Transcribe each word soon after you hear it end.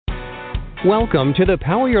Welcome to the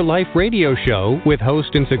Power Your Life radio show with host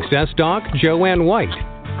and success doc Joanne White.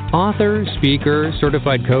 Author, speaker,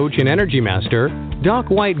 certified coach, and energy master, Doc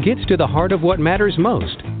White gets to the heart of what matters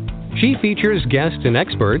most. She features guests and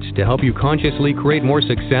experts to help you consciously create more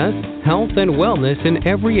success, health, and wellness in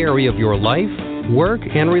every area of your life, work,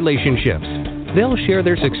 and relationships. They'll share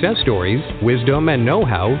their success stories, wisdom, and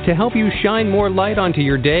know-how to help you shine more light onto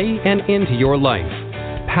your day and into your life.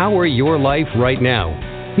 Power your life right now.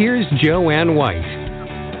 Here's Joanne White.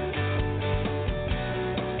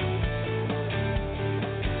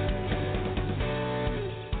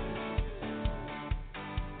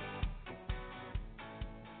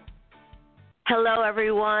 Hello,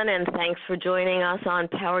 everyone, and thanks for joining us on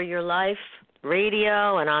Power Your Life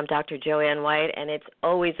Radio, and I'm Dr. Joanne White, and it's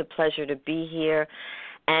always a pleasure to be here,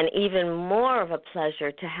 and even more of a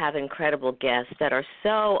pleasure to have incredible guests that are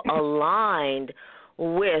so aligned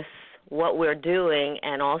with what we're doing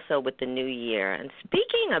and also with the new year. And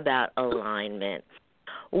speaking about alignment,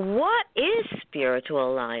 what is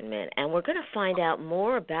spiritual alignment? And we're going to find out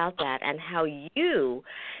more about that and how you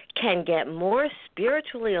can get more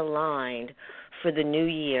spiritually aligned for the new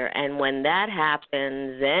year. And when that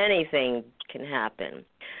happens, anything can happen.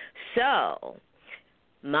 So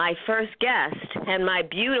my first guest and my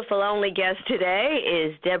beautiful only guest today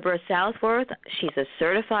is Debra Southworth. She's a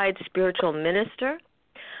certified spiritual minister,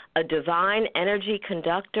 a divine energy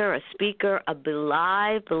conductor, a speaker, a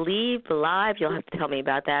Believe, you'll have to tell me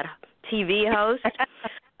about that, TV host,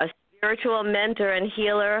 a spiritual mentor and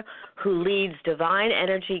healer who leads divine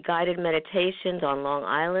energy guided meditations on Long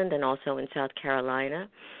Island and also in South Carolina.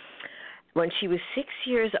 When she was 6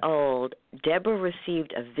 years old, Debra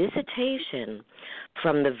received a visitation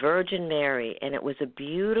from the Virgin Mary, and it was a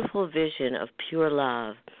beautiful vision of pure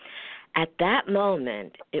love. At that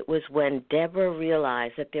moment, it was when Debra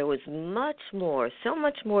realized that there was much more, so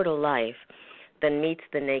much more to life than meets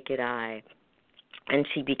the naked eye, and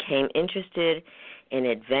she became interested in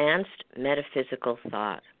advanced metaphysical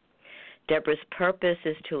thought. Debra's purpose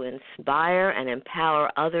is to inspire and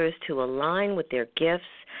empower others to align with their gifts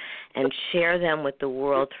and share them with the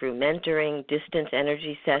world through mentoring, distance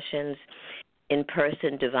energy sessions,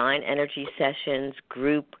 in-person divine energy sessions,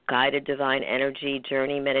 group guided divine energy,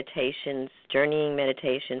 journeying meditations,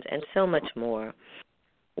 and so much more.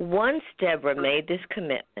 Once Debra made this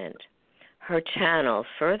commitment, her channel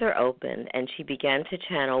further opened, and she began to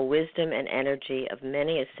channel wisdom and energy of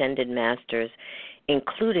many ascended masters,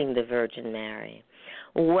 including the Virgin Mary.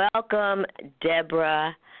 Welcome,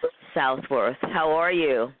 Debra Southworth. How are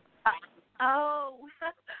you? Oh,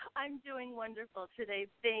 I'm doing wonderful today.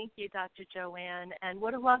 Thank you, Dr. Joanne. And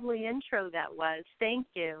what a lovely intro that was. Thank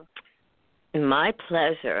you. My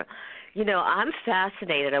pleasure. You know, I'm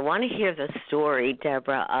fascinated. I want to hear the story,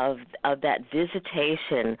 Debra, of that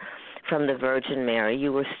visitation from the Virgin Mary.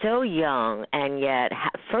 You were so young, and yet,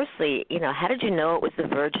 firstly, you know, how did you know it was the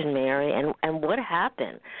Virgin Mary, and what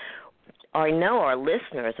happened? I know our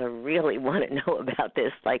listeners really want to know about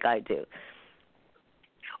this like I do.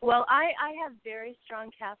 Well, I have very strong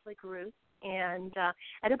Catholic roots, and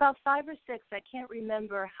at about 5 or 6, I can't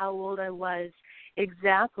remember how old I was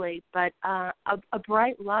exactly, but a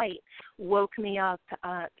bright light woke me up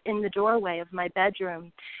in the doorway of my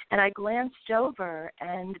bedroom, and I glanced over,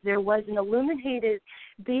 and there was an illuminated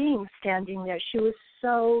being standing there. She was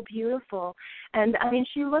so beautiful, and I mean,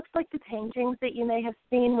 she looked like the paintings that you may have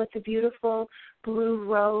seen with the beautiful blue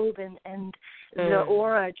robe and the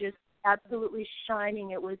aura just absolutely shining.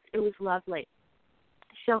 It was lovely.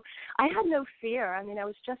 So I had no fear. I mean, I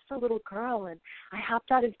was just a little girl, and I hopped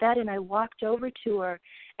out of bed and I walked over to her,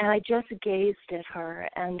 and I just gazed at her,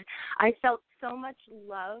 and I felt so much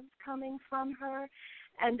love coming from her.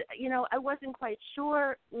 And, you know, I wasn't quite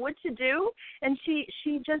sure what to do. And she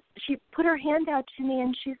put her hand out to me,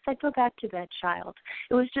 and she said, "Go back to bed, child."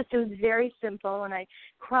 It was very simple. And I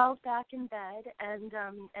crawled back in bed, and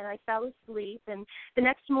I fell asleep. And the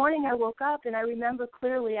next morning I woke up, and I remember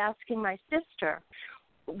clearly asking my sister,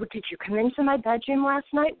 "Did you come into my bedroom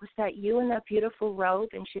last night? Was that you in that beautiful robe?"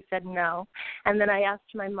 And she said no. And then I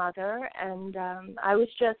asked my mother, and I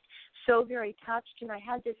was just so very touched, and I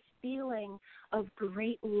had this feeling of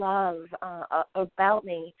great love about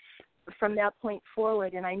me from that point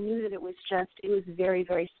forward, and I knew that it was very,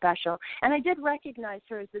 very special. And I did recognize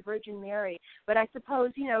her as the Virgin Mary, but I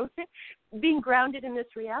suppose, you know, being grounded in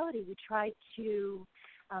this reality, we tried to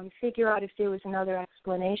figure out if there was another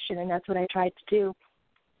explanation, and that's what I tried to do.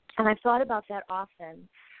 And I've thought about that often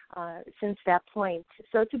since that point.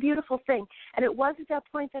 So it's a beautiful thing. And it was at that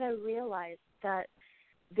point that I realized that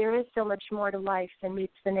there is so much more to life than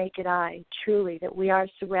meets the naked eye, truly, that we are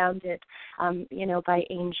surrounded, by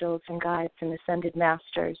angels and guides and ascended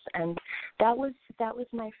masters. And that was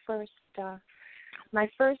my first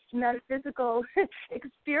metaphysical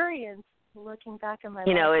experience. Looking back at my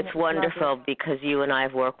life, it's wonderful because you and I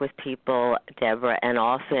have worked with people, Debra, and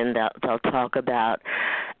often they'll talk about,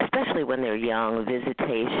 especially when they're young,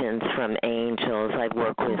 visitations from angels. I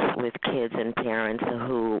work with kids and parents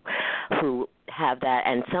who have that,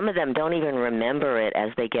 and some of them don't even remember it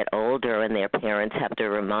as they get older, and their parents have to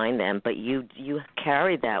remind them. But you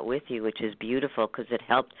carry that with you, which is beautiful because it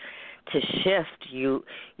helped to shift you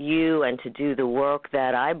and to do the work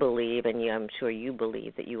that I believe, and I'm sure you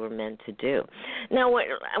believe, that you were meant to do. Now,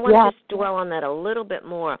 I want to just dwell on that a little bit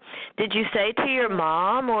more. Did you say to your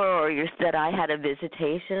mom or that I had a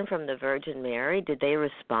visitation from the Virgin Mary? Did they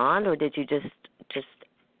respond, or did you just?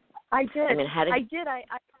 I did. I mean, I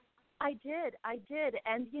did.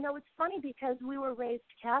 And, it's funny because we were raised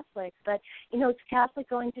Catholic, but, it's Catholic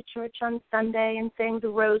going to church on Sunday and saying the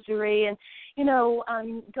rosary and,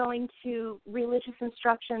 going to religious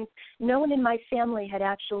instructions. No one in my family had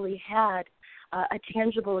actually had a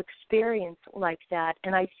tangible experience like that.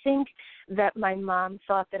 And I think that my mom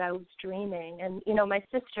thought that I was dreaming. And, my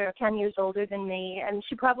sister, 10 years older than me, and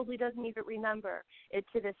she probably doesn't even remember it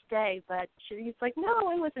to this day, but she's like, no,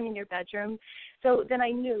 I wasn't in your bedroom. So then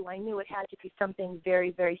I knew it had to be something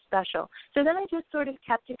very, very special. So then I just sort of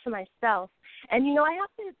kept it to myself. And, I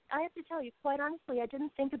have to tell you, quite honestly, I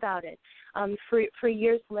didn't think about it for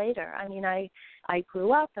years later. I mean, I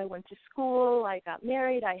grew up, I went to school, I got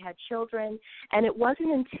married, I had children, and it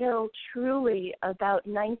wasn't until truly about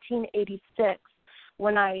 1986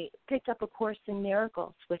 when I picked up A Course in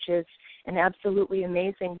Miracles, which is an absolutely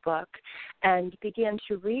amazing book, and began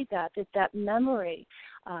to read that memory,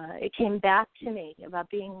 it came back to me about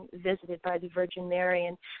being visited by the Virgin Mary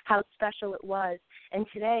and how special it was. And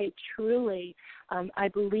today, truly, I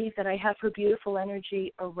believe that I have her beautiful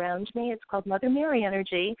energy around me. It's called Mother Mary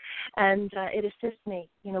energy, and it assists me,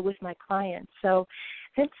 with my clients. So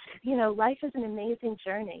it's, life is an amazing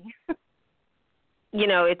journey.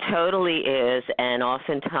 It totally is, and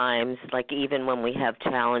oftentimes, like even when we have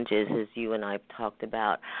challenges, as you and I have talked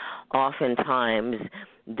about, oftentimes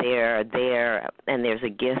they're there, and there's a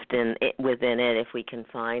gift within it if we can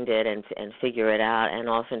find it and figure it out, and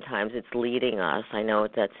oftentimes it's leading us. I know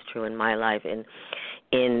that's true in my life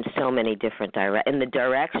in so many different in the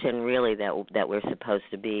direction really that we're supposed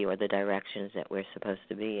to be, or the directions that we're supposed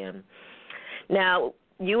to be in. Now,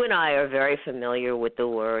 you and I are very familiar with the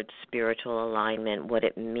word spiritual alignment, what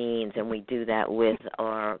it means, and we do that with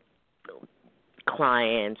our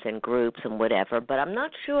clients and groups and whatever, but I'm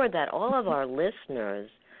not sure that all of our listeners,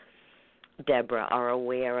 Debra, are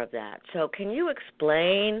aware of that. So can you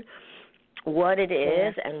explain what it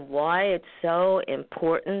is and why it's so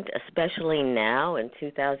important, especially now in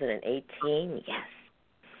 2018? Yes.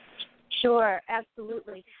 Sure,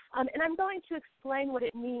 absolutely. And I'm going to explain what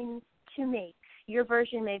it means to me. Your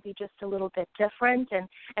version may be just a little bit different,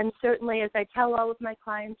 and certainly as I tell all of my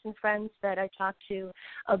clients and friends that I talk to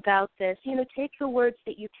about this, take the words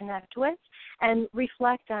that you connect with and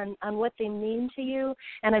reflect on what they mean to you,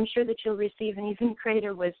 and I'm sure that you'll receive an even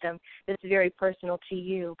greater wisdom that's very personal to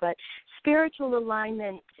you. But spiritual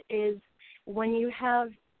alignment is when you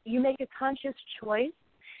make a conscious choice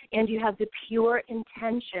and you have the pure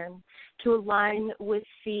intention to align with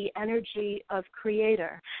the energy of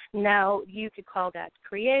Creator. Now, you could call that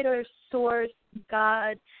Creator, Source,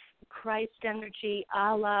 God, Christ energy,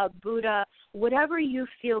 Allah, Buddha, whatever you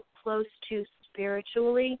feel close to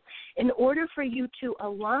spiritually. In order for you to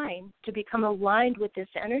become aligned with this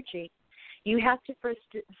energy, you have to first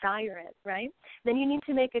desire it, right? Then you need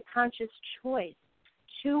to make a conscious choice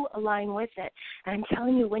to align with it. And I'm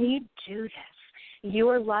telling you, when you do this,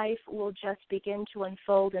 your life will just begin to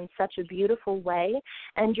unfold in such a beautiful way,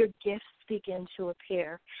 and your gifts begin to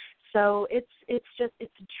appear. So it's a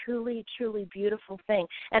truly, truly beautiful thing.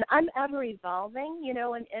 And I'm ever evolving,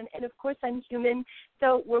 and of course I'm human,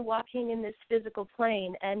 so we're walking in this physical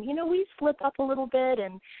plane. And, we slip up a little bit,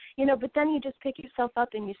 and, but then you just pick yourself up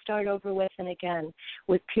and you start over with and again.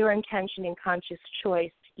 With pure intention and conscious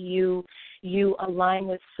choice, you align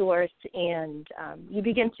with Source, and you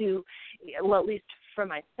begin to, well, at least for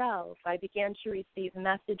myself, I began to receive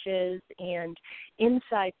messages and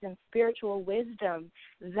insights and spiritual wisdom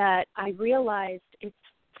that I realized it's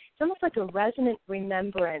almost like a resonant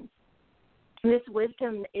remembrance. This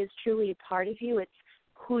wisdom is truly a part of you. It's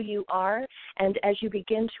who you are, and as you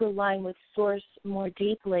begin to align with Source more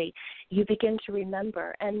deeply, you begin to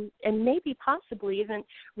remember and maybe possibly even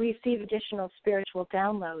receive additional spiritual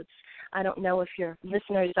downloads. I don't know if your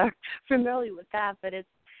listeners are familiar with that, but it's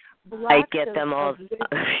I get them all.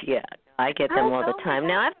 Yeah, I get them all the time.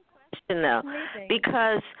 Now I have a question though,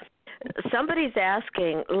 because somebody's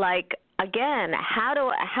asking, like, again, how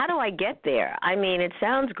do I get there? I mean, it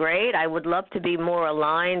sounds great. I would love to be more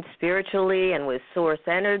aligned spiritually and with Source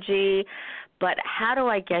energy, but how do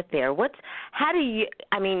I get there?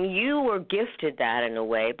 I mean, you were gifted that in a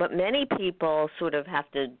way, but many people sort of have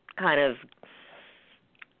to kind of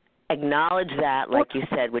acknowledge that, like you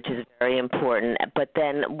said, which is very important. But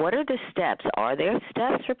then what are the steps? Are there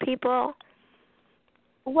steps for people?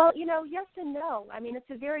 Well, yes and no. I mean, it's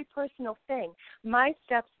a very personal thing. My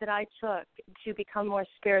steps that I took to become more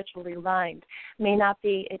spiritually aligned may not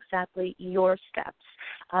be exactly your steps.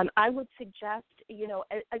 I would suggest,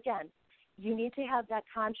 again, you need to have that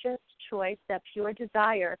conscious choice, that pure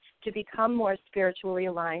desire to become more spiritually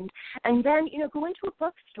aligned. And then, go into a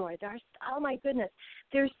bookstore. Oh, my goodness,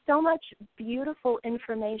 there's so much beautiful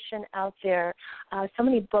information out there, so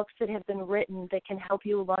many books that have been written that can help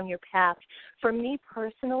you along your path. For me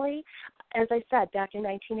personally, as I said, back in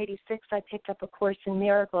 1986, I picked up A Course in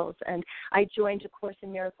Miracles, and I joined a Course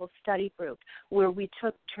in Miracles study group where we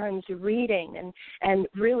took turns reading and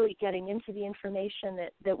really getting into the information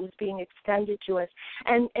that was being extended to us.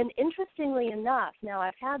 And interestingly enough, now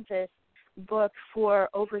I've had this book for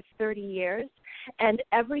over 30 years, and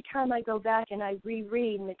every time I go back and I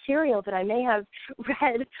reread material that I may have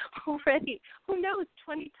read already, who knows,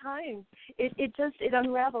 20 times, it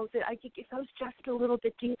unravels. It goes just a little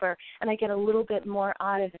bit deeper, and I get a little bit more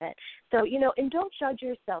out of it. So, and don't judge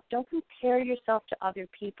yourself. Don't compare yourself to other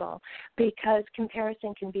people, because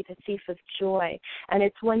comparison can be the thief of joy. And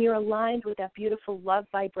it's when you're aligned with that beautiful love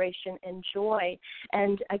vibration and joy,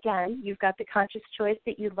 and again, you've got the conscious choice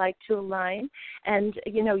that you'd like to align, and,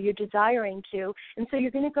 you're desiring to, and so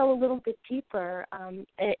you're going to go a little bit deeper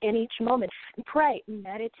in each moment. Pray,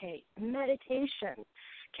 meditate. Meditation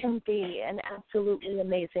can be an absolutely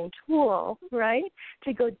amazing tool, right,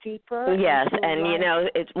 to go deeper. Yes, and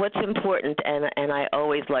it's what's important, and I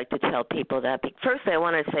always like to tell people that. First, I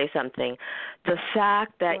want to say something. The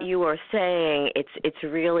fact that you are saying it's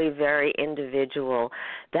really very individual,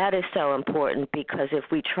 that is so important, because if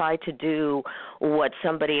we try to do what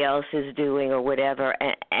somebody else is doing or whatever,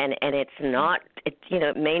 and it's not,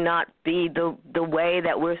 it may not be the way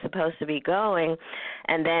that we're supposed to be going,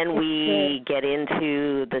 and then we get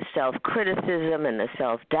into the self-criticism and the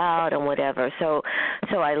self-doubt and whatever. So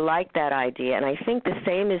I like that idea, and I think the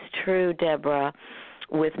same is true, Debra,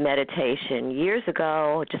 with meditation. Years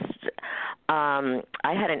ago, I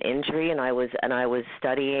had an injury, and I was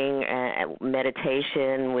studying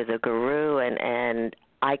meditation with a guru, and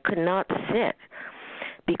I could not sit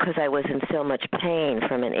because I was in so much pain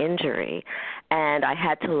from an injury, and I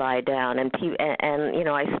had to lie down. And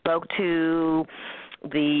I spoke to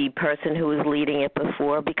the person who was leading it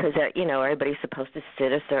before, because everybody's supposed to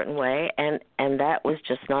sit a certain way, and that was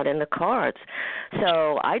just not in the cards.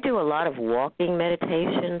 So I do a lot of walking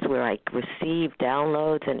meditations where I receive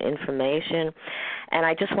downloads and information, and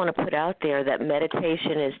I just want to put out there that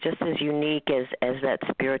meditation is just as unique as that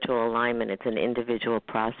spiritual alignment. It's an individual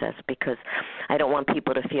process, because I don't want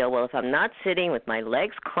people to feel, well, if I'm not sitting with my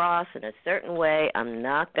legs crossed in a certain way, I'm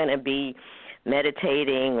not going to be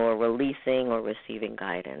meditating or releasing or receiving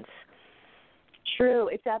guidance. True.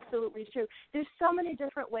 It's absolutely true. There's so many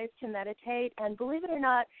different ways to meditate, and believe it or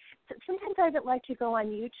not, sometimes I would like to go on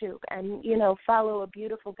YouTube and, follow a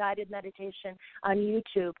beautiful guided meditation on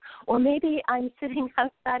YouTube. Or maybe I'm sitting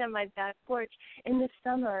outside on my back porch in the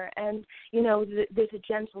summer, and, there's a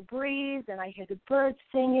gentle breeze, and I hear the birds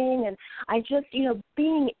singing, and I just,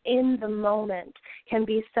 being in the moment can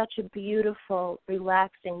be such a beautiful,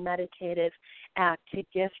 relaxing, meditative act to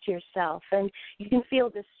gift yourself. And you can feel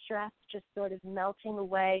the stress just sort of melting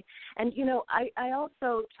away. And, I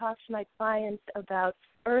also talk to my clients about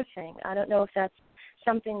earthing. I don't know if that's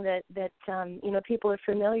something that people are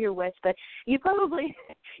familiar with, but you probably,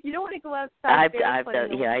 you don't want to go outside. I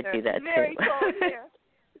do that very too. Cold here.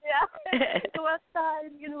 Yeah, go outside,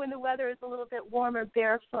 when the weather is a little bit warmer,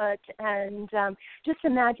 barefoot, and just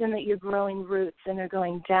imagine that you're growing roots and they're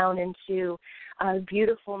going down into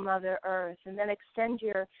beautiful Mother Earth, and then extend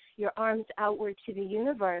your arms outward to the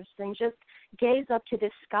universe and just gaze up to the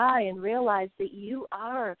sky and realize that you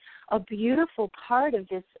are a beautiful part of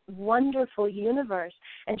this wonderful universe,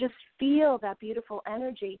 and just feel that beautiful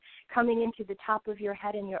energy coming into the top of your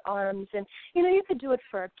head and your arms. And, you could do it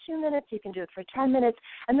for 2 minutes, you can do it for 10 minutes,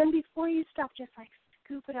 and then before you stop, just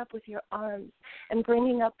scoop it up with your arms and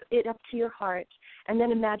bringing it up to your heart. And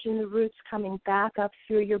then imagine the roots coming back up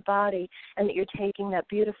through your body and that you're taking that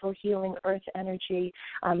beautiful healing earth energy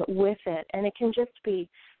with it. And it can just be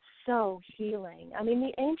so healing. I mean,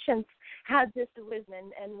 the ancients had this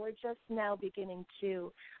wisdom, and we're just now beginning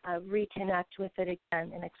to reconnect with it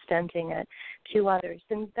again and extending it to others.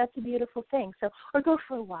 And that's a beautiful thing. So, or go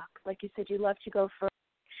for a walk. Like you said, you love to go for a walk.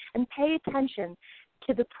 And pay attention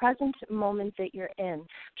to the present moment that you're in.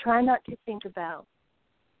 Try not to think about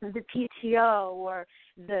the PTO or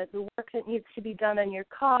the work that needs to be done on your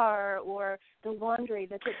car or the laundry.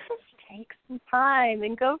 That just take some time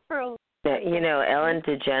and go for a walk. You know, Ellen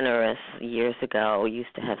DeGeneres years ago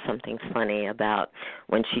used to have something funny about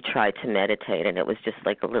when she tried to meditate, and it was just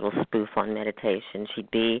like a little spoof on meditation.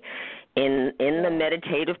 She'd be in the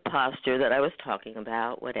meditative posture that I was talking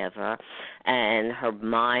about, whatever, and her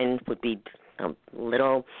mind would be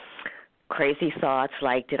little crazy thoughts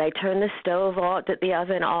like, did I turn the stove off, the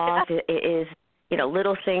oven off? Is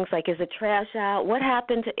little things like, is the trash out? What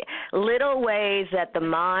happened to little ways that the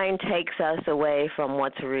mind takes us away from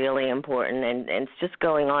what's really important, and it's just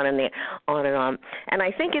going on and on. And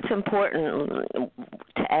I think it's important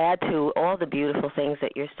to add to all the beautiful things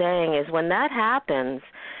that you're saying is when that happens,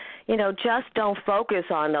 just don't focus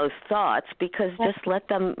on those thoughts, because just let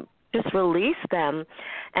them, just release them.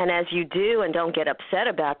 And as you do and don't get upset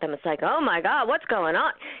about them, it's like, oh, my God, what's going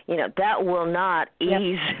on? That will not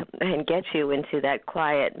ease and get you into that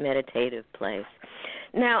quiet, meditative place.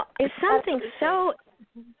 Now, it's something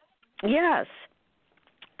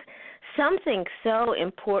something so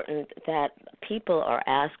important that people are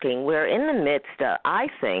asking. We're in the midst, I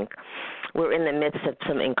think, we're in the midst of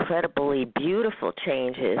some incredibly beautiful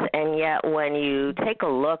changes, and yet when you take a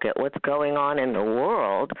look at what's going on in the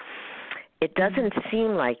world, it doesn't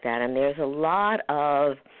seem like that, and there's a lot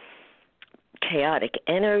of chaotic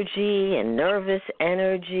energy and nervous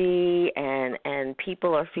energy, and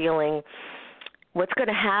people are feeling, what's going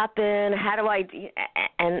to happen? How do I?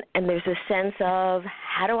 And there's a sense of,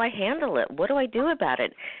 how do I handle it? What do I do about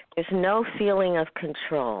it? There's no feeling of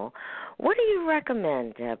control. What do you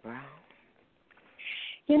recommend, Debra,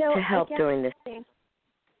 to help during this?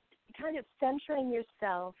 Kind of centering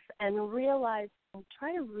yourself and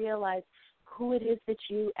try to realize who it is that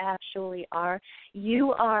you actually are.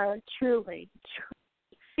 You are truly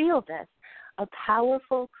feel this, a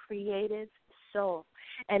powerful, creative soul.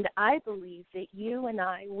 And I believe that you and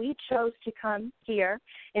we chose to come here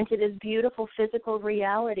into this beautiful physical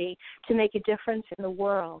reality to make a difference in the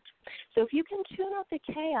world. So if you can tune out the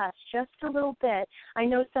chaos just a little bit, I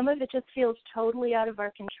know some of it just feels totally out of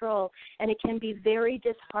our control, and it can be very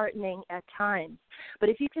disheartening at times. But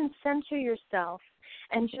if you can center yourself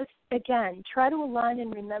and just, again, try to align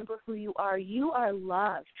and remember who you are. You are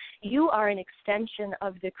love. You are an extension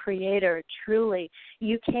of the Creator, truly.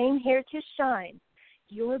 You came here to shine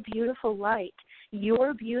your beautiful light,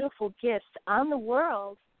 your beautiful gifts on the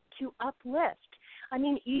world to uplift. I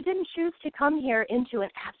mean, you didn't choose to come here into an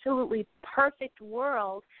absolutely perfect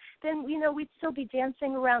world, then, we'd still be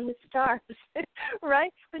dancing around the stars,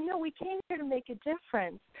 right? But no, we came here to make a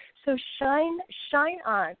difference. So shine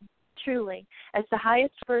on, truly, as the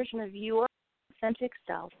highest version of your authentic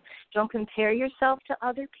self. Don't compare yourself to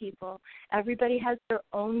other people. Everybody has their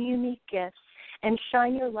own unique gifts. And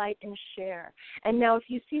shine your light and share. And now if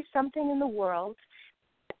you see something in the world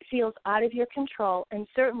that feels out of your control, and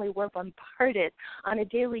certainly we're bombarded on a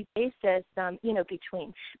daily basis,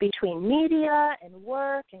 between media and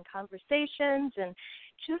work and conversations, and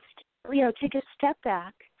just, take a step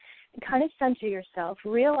back and kind of center yourself.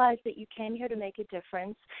 Realize that you came here to make a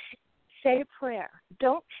difference. Say a prayer.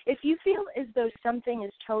 If you feel as though something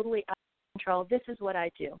is totally out of control, this is what I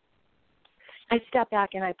do. I step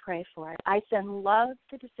back and I pray for it. I send love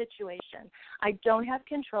to the situation. I don't have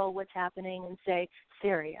control what's happening in, say,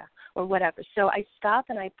 Syria or whatever. So I stop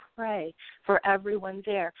and I pray for everyone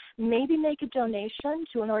there. Maybe make a donation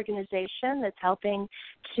to an organization that's helping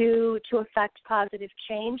to affect positive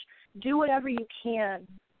change. Do whatever you can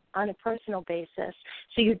on a personal basis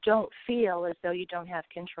so you don't feel as though you don't have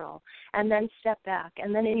control. And then step back.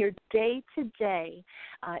 And then in your day-to-day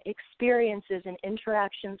experiences and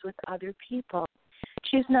interactions with other people,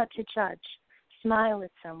 choose not to judge. Smile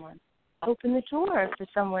at someone. Open the door for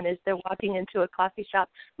someone as they're walking into a coffee shop.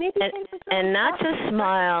 And not just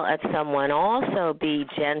smile at someone, also be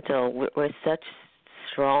gentle. We're such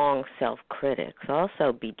strong self-critics.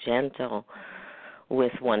 Also be gentle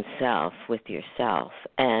with oneself, with yourself.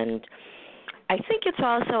 And I think it's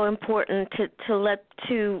also important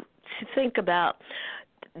to think about,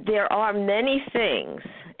 there are many things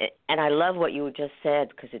I love what you just said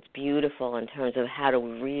because it's beautiful in terms of how to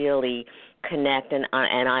really connect. And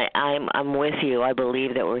I'm with you. I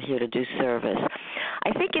believe that we're here to do service.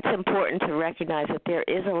 I think it's important to recognize that there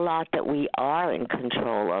is a lot that we are in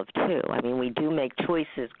control of too. I mean, we do make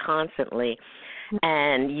choices constantly.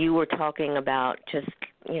 And you were talking about just,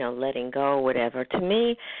 letting go or whatever. To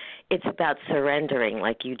me, it's about surrendering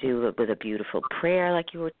like you do with a beautiful prayer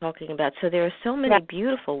like you were talking about. So there are so many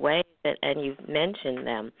beautiful ways, and you've mentioned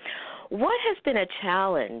them. What has been a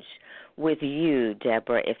challenge with you,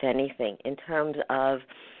 Debra, if anything, in terms of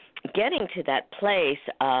getting to that place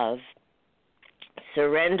of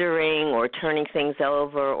surrendering or turning things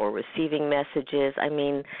over or receiving messages? I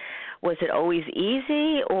mean, was it always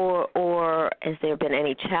easy, or has there been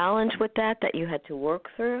any challenge with that you had to work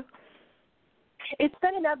through? It's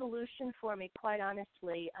been an evolution for me, quite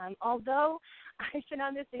honestly. Although I've been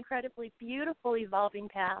on this incredibly beautiful evolving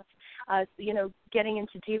path, getting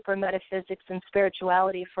into deeper metaphysics and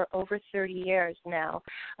spirituality for over 30 years now,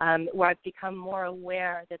 where I've become more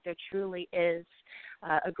aware that there truly is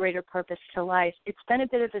a greater purpose to life. It's been a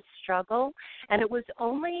bit of a struggle, and it was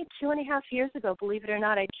only 2.5 years ago, believe it or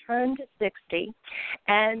not, I turned 60,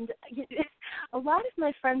 and a lot of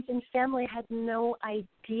my friends and family had no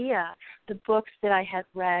idea the books that I had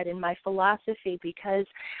read and my philosophy, because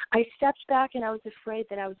I stepped back and I was afraid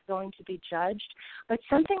that I was going to be judged. But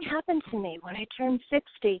something happened to me when I turned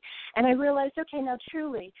 60, and I realized, okay, now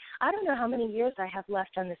truly, I don't know how many years I have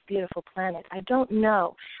left on this beautiful planet. I don't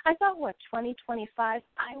know. I thought, 2025?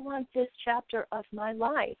 I want this chapter of my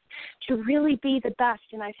life to really be the best,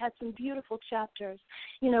 and I've had some beautiful chapters,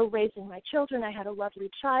 raising my children. I had a lovely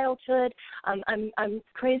childhood. I'm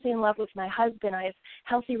crazy in love with my husband. I have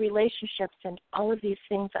healthy relationships, and all of these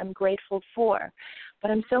things I'm grateful for.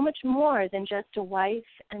 But I'm so much more than just a wife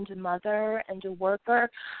and a mother and a worker.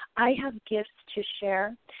 I have gifts to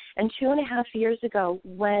share. And 2.5 years ago,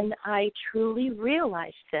 when I truly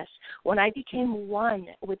realized this, when I became one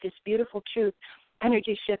with this beautiful truth,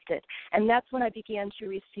 energy shifted. And that's when I began to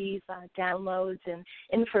receive downloads and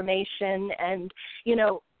information. And,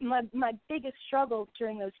 my biggest struggle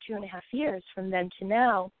during those 2.5 years from then to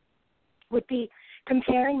now would be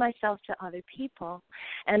comparing myself to other people.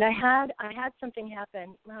 And I had something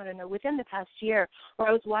happen, I don't know, within the past year, where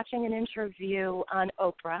I was watching an interview on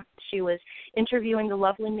Oprah. She was interviewing the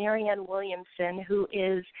lovely Marianne Williamson, who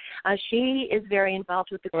is, she is very involved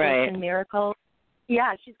with the Course in Miracles.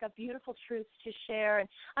 Yeah, she's got beautiful truths to share. And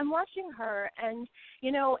I'm watching her, and,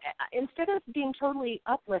 instead of being totally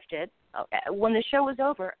uplifted, when the show was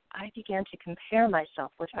over, I began to compare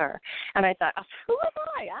myself with her. And I thought, who am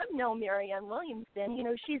I? I'm no Marianne Williamson.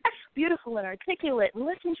 She's beautiful and articulate, and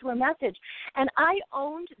listen to her message. And I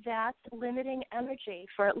owned that limiting energy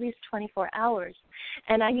for at least 24 hours.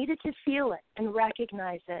 And I needed to feel it and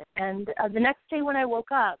recognize it. And the next day when I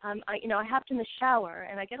woke up, I hopped in the shower,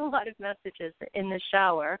 and I get a lot of messages in the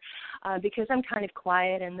shower because I'm kind of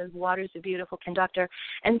quiet, and the water's a beautiful conductor.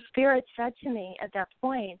 And Spirit said to me at that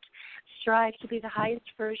point, strive to be the highest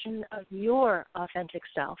version of your authentic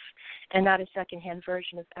self and not a secondhand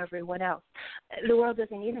version of everyone else. The world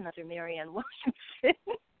doesn't need another Marianne Williamson.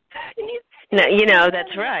 No,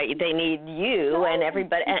 that's right. They need you and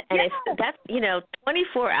everybody. And if that's,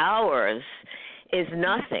 24 hours is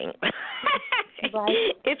nothing.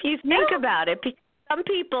 If you think about it, because some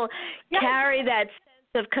people carry that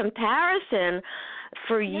sense of comparison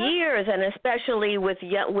for years, and especially with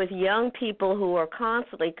young people who are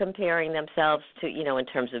constantly comparing themselves to, in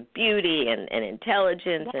terms of beauty and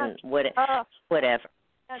intelligence and whatever.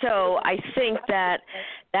 So I think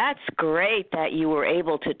that's great that you were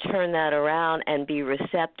able to turn that around and be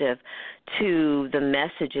receptive to the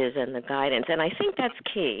messages and the guidance. And I think that's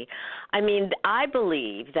key. I mean, I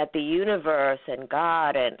believe that the universe and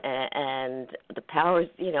God and the powers,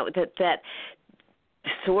 that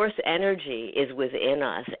source energy is within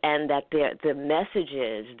us, and that the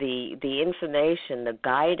messages, the information, the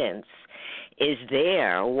guidance is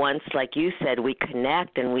there once, like you said, we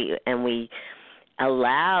connect and we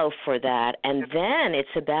allow for that. And then it's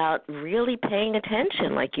about really paying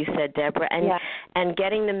attention, like you said, Debra, and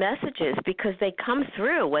getting the messages, because they come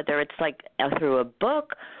through, whether it's like through a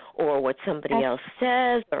book or what somebody else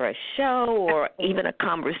says or a show or even a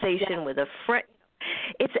conversation with a friend.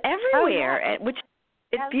 It's everywhere, which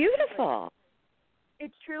it's beautiful.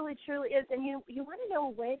 It truly, truly is. And you want to know a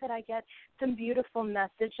way that I get some beautiful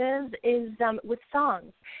messages is with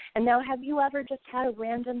songs. And now, have you ever just had a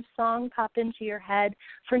random song pop into your head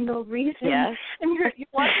for no reason? Yes. And you're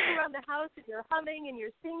walking around the house and you're humming and you're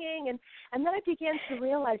singing. And then I began to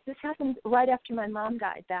realize this happened right after my mom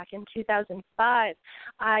died back in 2005.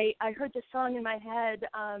 I heard the song in my head,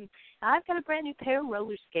 I've got a brand new pair of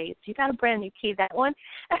roller skates. You got a brand new key, that one.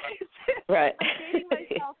 Right. I'm dating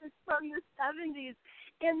myself. It's from the 70s.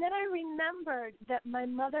 And then I remembered that my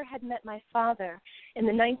mother had met my father in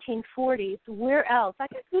the 1940s. Where else? I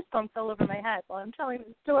got goosebumps all over my head while I'm telling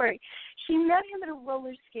the story. She met him at a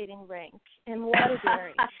roller skating rink in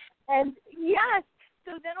Waterbury. And yes,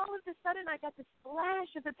 so then all of a sudden I got this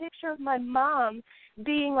flash of a picture of my mom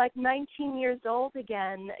being like 19 years old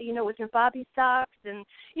again, with her bobby socks and,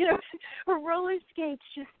 her roller skates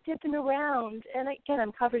just dipping around. And again,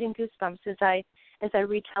 I'm covered in goosebumps as I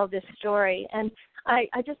retell this story. And I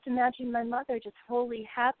just imagine my mother just wholly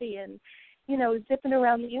happy and, zipping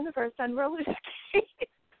around the universe on roller skates.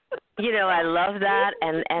 I love that,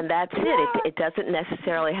 and that's it. It doesn't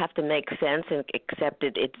necessarily have to make sense, except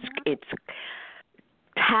it's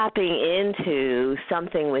tapping into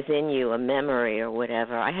something within you, a memory or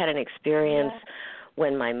whatever. I had an experience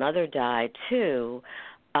when my mother died too,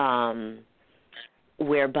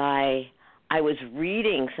 whereby I was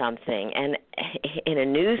reading something and in a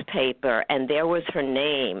newspaper, and there was her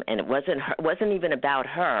name, and it wasn't even about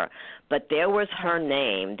her, but there was her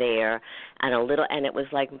name there, and it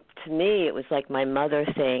was like, to me, it was like my mother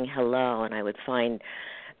saying hello, and I would find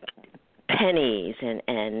pennies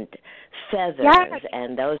and feathers,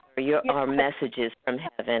 and those are messages from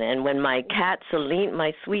heaven. And when my cat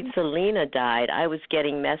my sweet Selena died, I was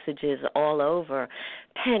getting messages all over,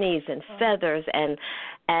 pennies and feathers, and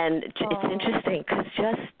it's interesting because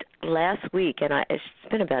just last week, and it's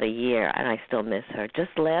been about a year, and I still miss her.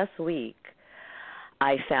 Just last week,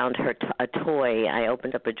 I found her a toy. I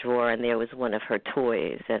opened up a drawer, and there was one of her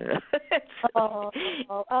toys. And and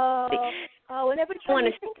every time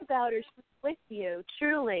you think about her, she's with you,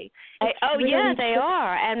 truly. They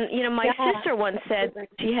are. And, my sister once said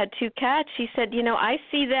she had 2 cats. She said, I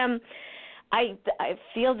see them, I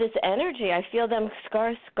feel this energy. I feel them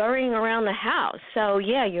scurrying around the house. So,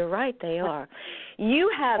 yeah, you're right, they are. You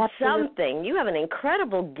have something. You have an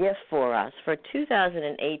incredible gift for us for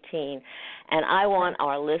 2018, and I want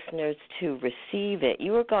our listeners to receive it.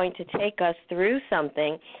 You are going to take us through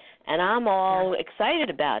something, and I'm all excited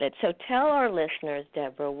about it. So tell our listeners,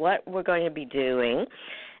 Debra, what we're going to be doing,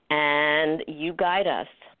 and you guide us.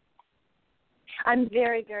 I'm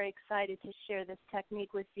very, very excited to share this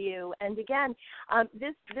technique with you. And again,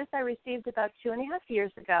 this I received about 2.5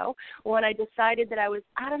 years ago when I decided that I was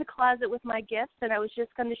out of the closet with my gifts and I was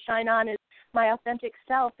just going to shine on as my authentic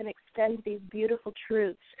self and extend these beautiful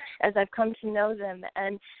truths as I've come to know them.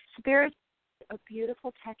 And Spirit, a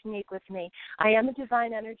beautiful technique with me. I am a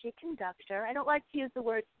divine energy conductor. I don't like to use the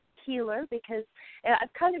word healer because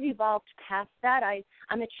I've kind of evolved past that.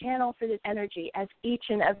 I'm a channel for this energy, as each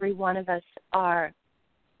and every one of us are.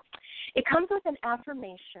 It comes with an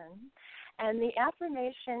affirmation, and the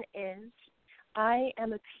affirmation is, I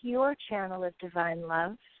am a pure channel of divine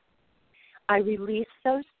love. I release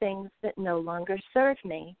those things that no longer serve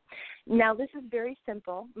me. Now, this is very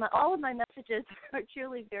simple. All of my messages are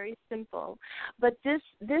truly very simple, but this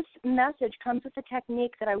message comes with a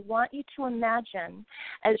technique that I want you to imagine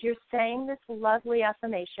as you're saying this lovely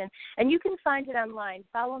affirmation, and you can find it online.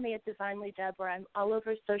 Follow me at Divinely Debra. I'm all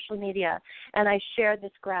over social media, and I share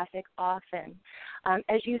this graphic often.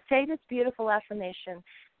 As you say this beautiful affirmation,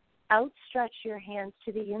 outstretch your hands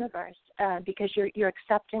to the universe because you're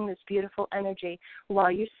accepting this beautiful energy while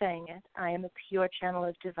you're saying it. I am a pure channel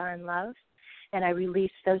of divine love, and I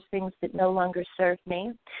release those things that no longer serve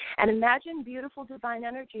me. And imagine beautiful divine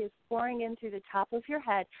energy is pouring in through the top of your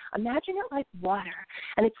head. Imagine it like water,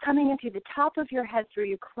 and it's coming in through the top of your head, through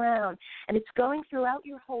your crown, and it's going throughout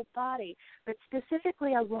your whole body. But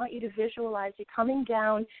specifically, I want you to visualize it coming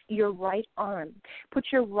down your right arm. Put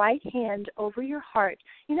your right hand over your heart.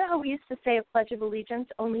 You know how we used to say a Pledge of Allegiance,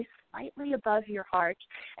 only slightly above your heart,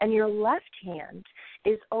 and your left hand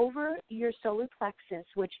is over your solar plexus,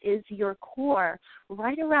 which is your core,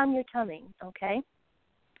 right around your tummy, okay?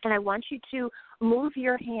 And I want you to move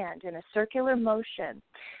your hand in a circular motion.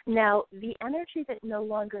 Now, the energy that no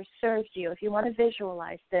longer serves you, if you want to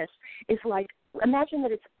visualize this, is like, imagine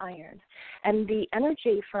that it's iron. And the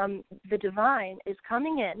energy from the divine is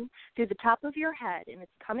coming in through the top of your head, and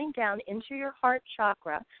it's coming down into your heart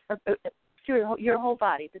chakra, or through your whole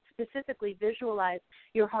body, but specifically visualize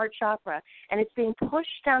your heart chakra, and it's being pushed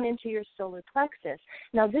down into your solar plexus.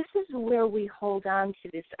 Now, this is where we hold on to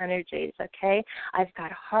this energies, okay? I've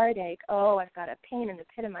got a heartache. Oh, I've got a pain in the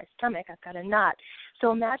pit of my stomach. I've got a knot.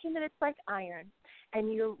 So imagine that it's like iron,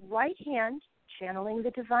 and your right hand channeling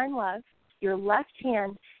the divine love, your left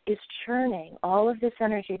hand is churning all of this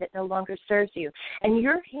energy that no longer serves you. And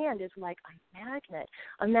your hand is like a magnet.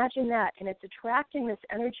 Imagine that. And it's attracting this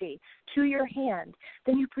energy to your hand.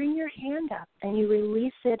 Then you bring your hand up and you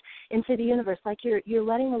release it into the universe like you're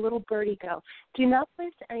letting a little birdie go. Do not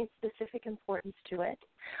place any specific importance to it.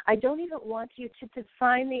 I don't even want you to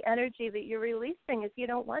define the energy that you're releasing. If you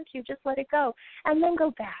don't want to, just let it go. And then go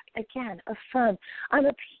back. Again, affirm. I'm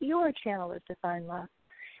a pure channel of divine love.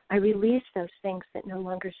 I release those things that no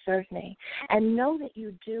longer serve me. And know that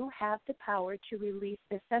you do have the power to release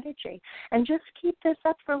this energy. And just keep this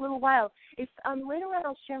up for a little while. If later on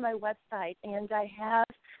I'll share my website, and I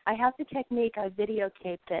have the technique. I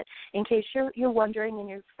videotaped it. In case you're wondering and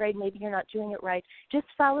you're afraid maybe you're not doing it right, just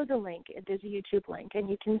follow the link. There's a YouTube link, and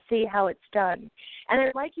you can see how it's done. And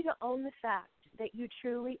I'd like you to own the fact that you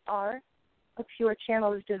truly are a pure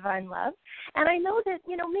channel of divine love. And I know that,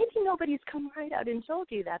 maybe nobody's come right out and told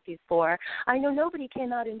you that before. I know nobody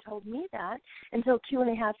came out and told me that until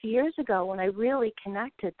 2.5 years ago when I really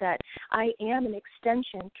connected that I am an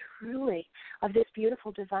extension truly of this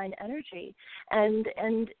beautiful divine energy. And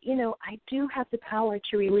I do have the power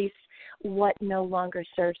to release what no longer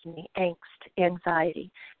serves me: angst,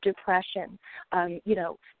 anxiety, depression,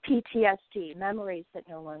 PTSD, memories that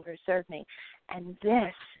no longer serve me. And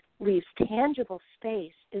this leaves tangible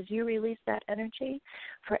space as you release that energy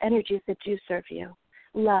for energies that do serve you: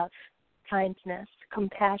 love, kindness,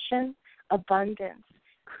 compassion, abundance,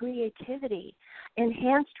 creativity,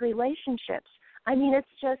 enhanced relationships. I mean,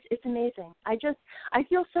 it's amazing. I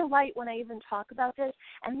feel so light when I even talk about this,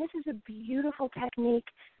 and this is a beautiful technique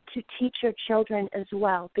to teach your children as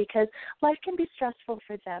well, because life can be stressful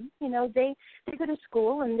for them. They go to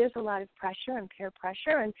school, and there's a lot of pressure and peer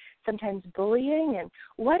pressure and sometimes bullying and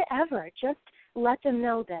whatever. Just let them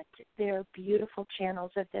know that they're beautiful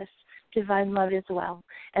channels of this divine love as well,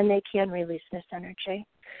 and they can release this energy.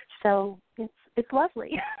 So it's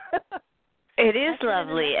lovely. It is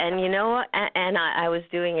lovely, and and I was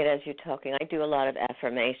doing it as you're talking. I do a lot of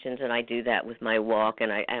affirmations, and I do that with my walk,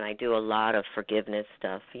 and I do a lot of forgiveness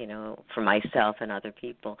stuff, for myself and other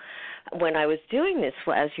people. When I was doing this,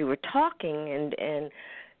 as you were talking and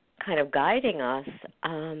kind of guiding us,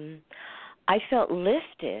 I felt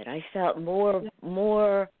lifted. I felt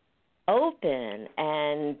more open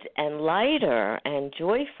and lighter and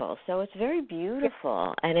joyful. So it's very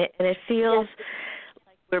beautiful, and it feels. Yes.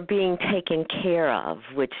 We're being taken care of,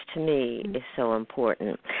 which to me is so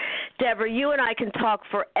important. Debra, you and I can talk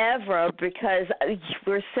forever because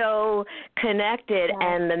we're so connected,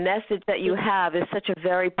 and the message that you have is such a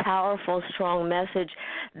very powerful, strong message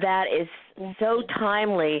that is so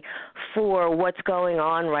timely for what's going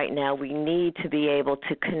on right now. We need to be able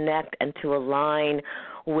to connect and to align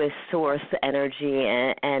with source energy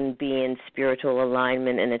and be in spiritual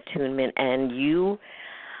alignment and attunement, and you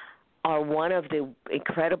are one of the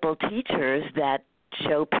incredible teachers that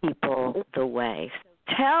show people the way.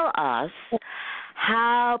 So tell us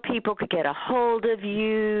how people could get a hold of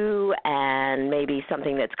you and maybe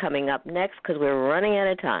something that's coming up next, because we're running out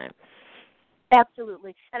of time.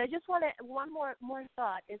 Absolutely. And I just want to, one more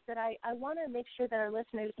thought is that I want to make sure that our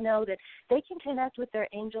listeners know that they can connect with their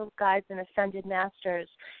angels, guides, and ascended masters.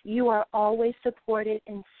 You are always supported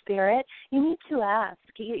in spirit. You need to ask.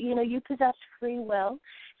 You possess free will.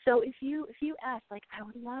 So if you ask, like, I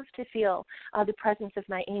would love to feel the presence of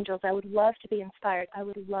my angels, I would love to be inspired, I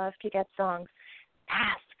would love to get songs,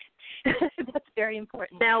 ask. That's very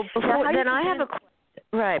important. Now, then I have a question.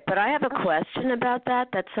 Right, but I have a question about that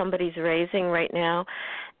somebody's raising right now,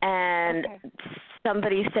 and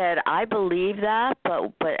somebody said, I believe that,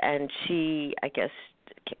 and she, I guess,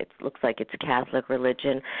 it looks like it's Catholic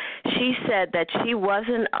religion. She said that she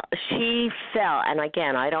felt, and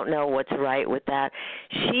again, I don't know what's right with that.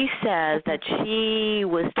 She says that she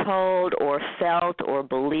was told or felt or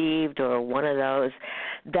believed or one of those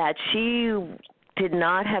that she did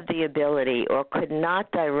not have the ability or could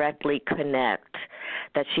not directly connect,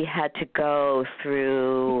 that she had to go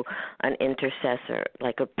through an intercessor,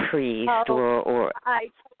 like a priest or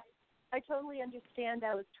I totally understand.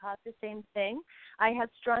 I was taught the same thing. I have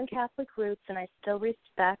strong Catholic roots, and I still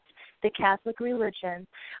respect the Catholic religion.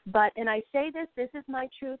 And I say this is my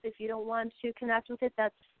truth. If you don't want to connect with it,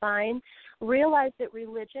 that's fine. Realize that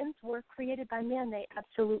religions were created by man. They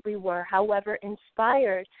absolutely were. However,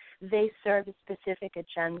 inspired, they serve a specific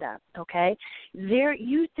agenda, okay? So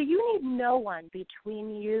you need no one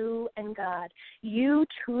between you and God. You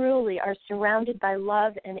truly are surrounded by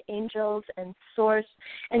love and angels and source,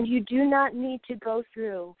 and you do not need to go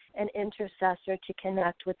through an intercessor to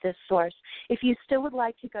connect with this source. If you still would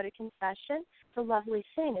like to go to confession, it's a lovely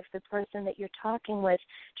thing if the person that you're talking with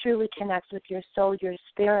truly connects with your soul, your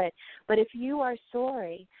spirit. But if you are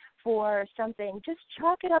sorry for something, just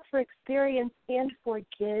chalk it up for experience and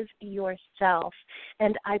forgive yourself.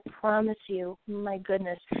 And I promise you, my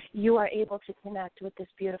goodness, you are able to connect with this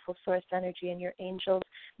beautiful source energy and your angels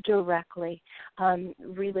directly.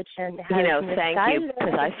 Religion has thank you,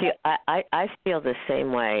 because I feel the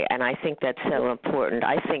same way, and I think that's so important.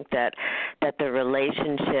 I think that the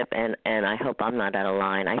relationship, and I hope I'm not out of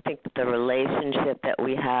line, I think that the relationship that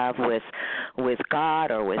we have with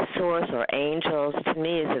God or with source or angels, to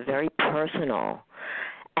me, is a very personal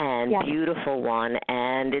and beautiful one,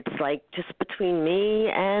 and it's like just between me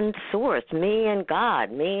and source, me and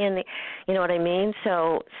God, me and you know what I mean?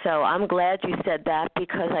 So I'm glad you said that,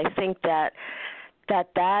 because I think that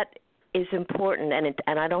is important, and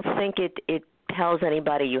I don't think it tells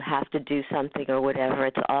anybody you have to do something or whatever.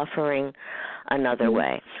 It's offering another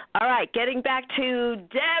way. All right, getting back to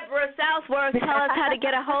Debra Southworth, tell us how to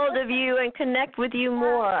get a hold of you and connect with you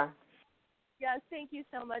more. Yes, thank you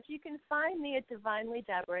so much. You can find me at Divinely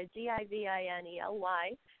Debra, Divinely Debra,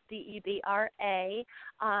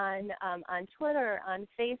 on Twitter, on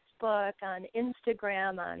Facebook, on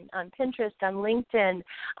Instagram, on Pinterest, on LinkedIn.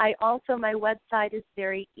 My website is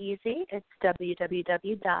very easy. It's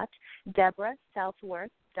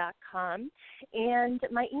www.debrasouthworth.com, and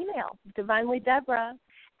my email,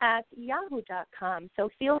 divinelydebra@yahoo.com. So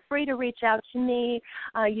feel free to reach out to me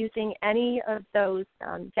using any of those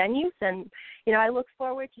venues, and I look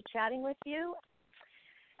forward to chatting with you.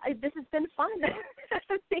 This has been fun.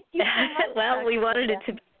 Thank you so much. Well, we wanted it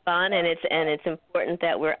to be fun, and it's important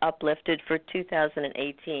that we're uplifted for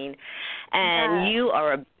 2018. And you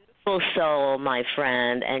are a beautiful soul, my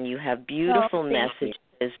friend, and you have beautiful messages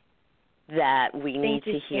that we need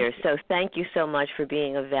to hear. So thank you so much for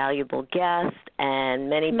being a valuable guest, and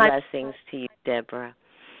many blessings to you, Debra.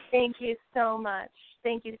 Thank you so much.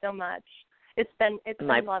 Thank you so much. It's been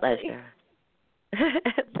my lovely. Pleasure.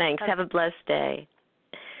 Thanks. Have a blessed day.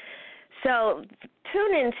 So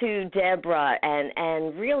tune into Debra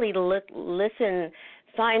and really listen.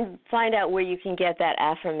 Find out where you can get that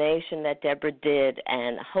affirmation that Debra did,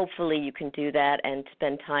 and hopefully you can do that and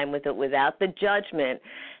spend time with it without the judgment.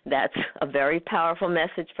 That's a very powerful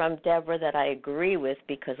message from Debra that I agree with,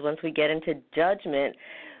 because once we get into judgment,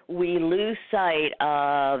 we lose sight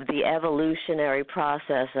of the evolutionary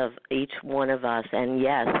process of each one of us. And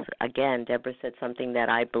yes, again, Debra said something that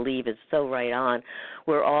I believe is so right on.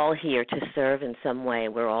 We're all here to serve in some way.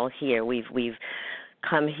 We're all here. We've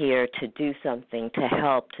come here to do something, to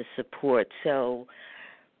help, to support. So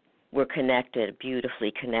we're connected, beautifully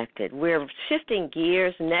connected. We're shifting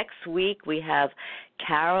gears. Next week we have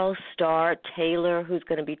Carol Starr Taylor, who's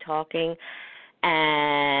going to be talking,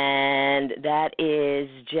 and that is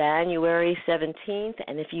January 17th.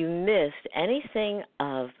 And if you missed anything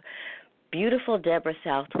of beautiful Debra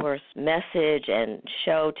Southworth's message and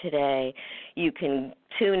show today, you can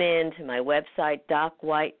tune in to my website,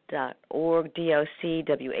 docwhite.org,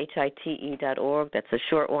 docwhite.org. That's a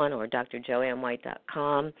short one, or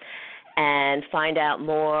drjoannewhite.com, and find out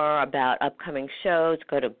more about upcoming shows.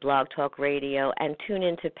 Go to Blog Talk Radio and tune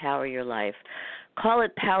in to Power Your Life. Call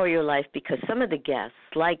it Power Your Life because some of the guests,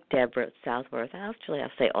 like Debra Southworth, actually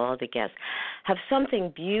I'll say all the guests, have something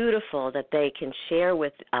beautiful that they can share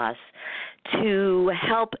with us to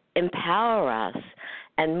help empower us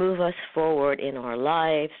and move us forward in our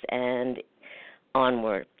lives and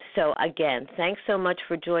onward. So again, thanks so much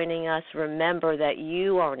for joining us. Remember that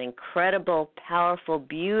you are an incredible, powerful,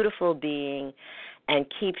 beautiful being, and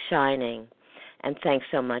keep shining. And thanks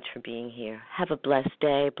so much for being here. Have a blessed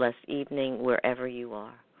day, blessed evening, wherever you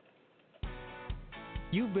are.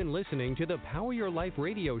 You've been listening to the Power Your Life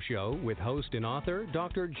radio show with host and author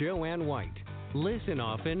Dr. Joanne White. Listen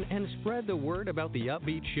often and spread the word about the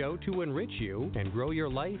upbeat show to enrich you and grow your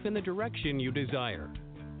life in the direction you desire.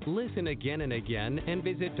 Listen again and again, and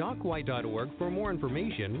visit docwhite.org for more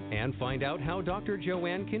information and find out how Dr.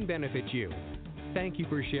 Joanne can benefit you. Thank you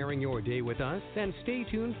for sharing your day with us, and stay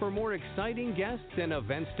tuned for more exciting guests and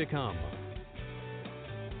events to come.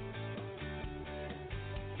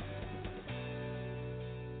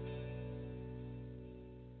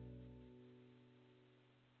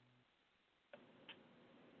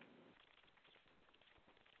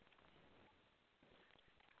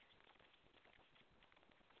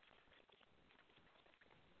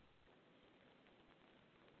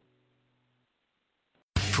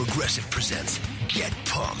 Progressive presents Get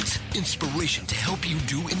Pumped. Inspiration to help you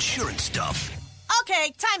do insurance stuff.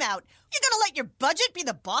 Okay, time out. You're gonna let your budget be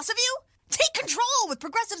the boss of you? Take control with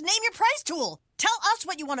Progressive's Name Your Price tool. Tell us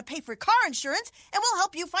what you want to pay for car insurance, and we'll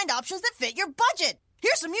help you find options that fit your budget.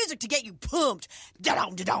 Here's some music to get you pumped.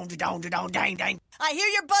 Da-dong, da-dong, da-dong, da-dong, dang, dang. I hear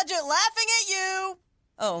your budget laughing at you.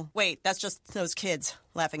 Oh, wait, that's just those kids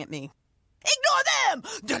laughing at me. Ignore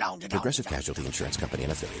them! Da-dong, da-dong, Progressive Casualty Insurance Company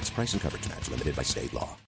and Affiliates. Price and coverage match limited by state law.